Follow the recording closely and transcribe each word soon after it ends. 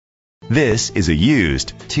This is a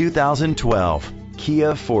used 2012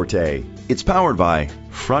 Kia Forte. It's powered by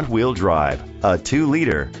front-wheel drive, a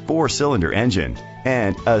 2-liter 4-cylinder engine,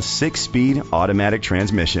 and a 6-speed automatic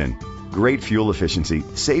transmission. Great fuel efficiency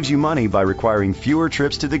saves you money by requiring fewer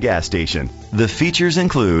trips to the gas station. The features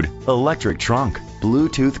include electric trunk,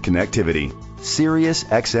 Bluetooth connectivity, Sirius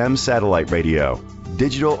XM satellite radio,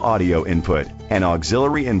 digital audio input and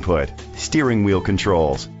auxiliary input, steering wheel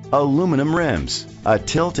controls, aluminum rims, a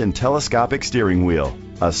tilt and telescopic steering wheel,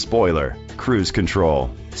 a spoiler, cruise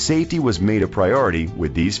control. Safety was made a priority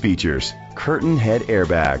with these features: curtain head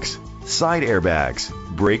airbags, side airbags,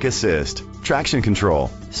 brake assist, traction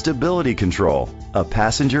control, stability control, a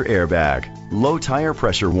passenger airbag, low tire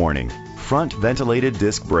pressure warning, front ventilated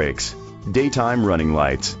disc brakes, daytime running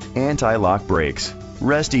lights, anti-lock brakes.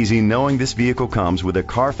 Rest easy knowing this vehicle comes with a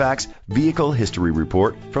Carfax Vehicle History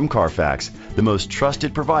Report from Carfax, the most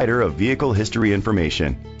trusted provider of vehicle history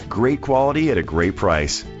information. Great quality at a great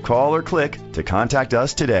price. Call or click to contact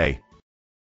us today.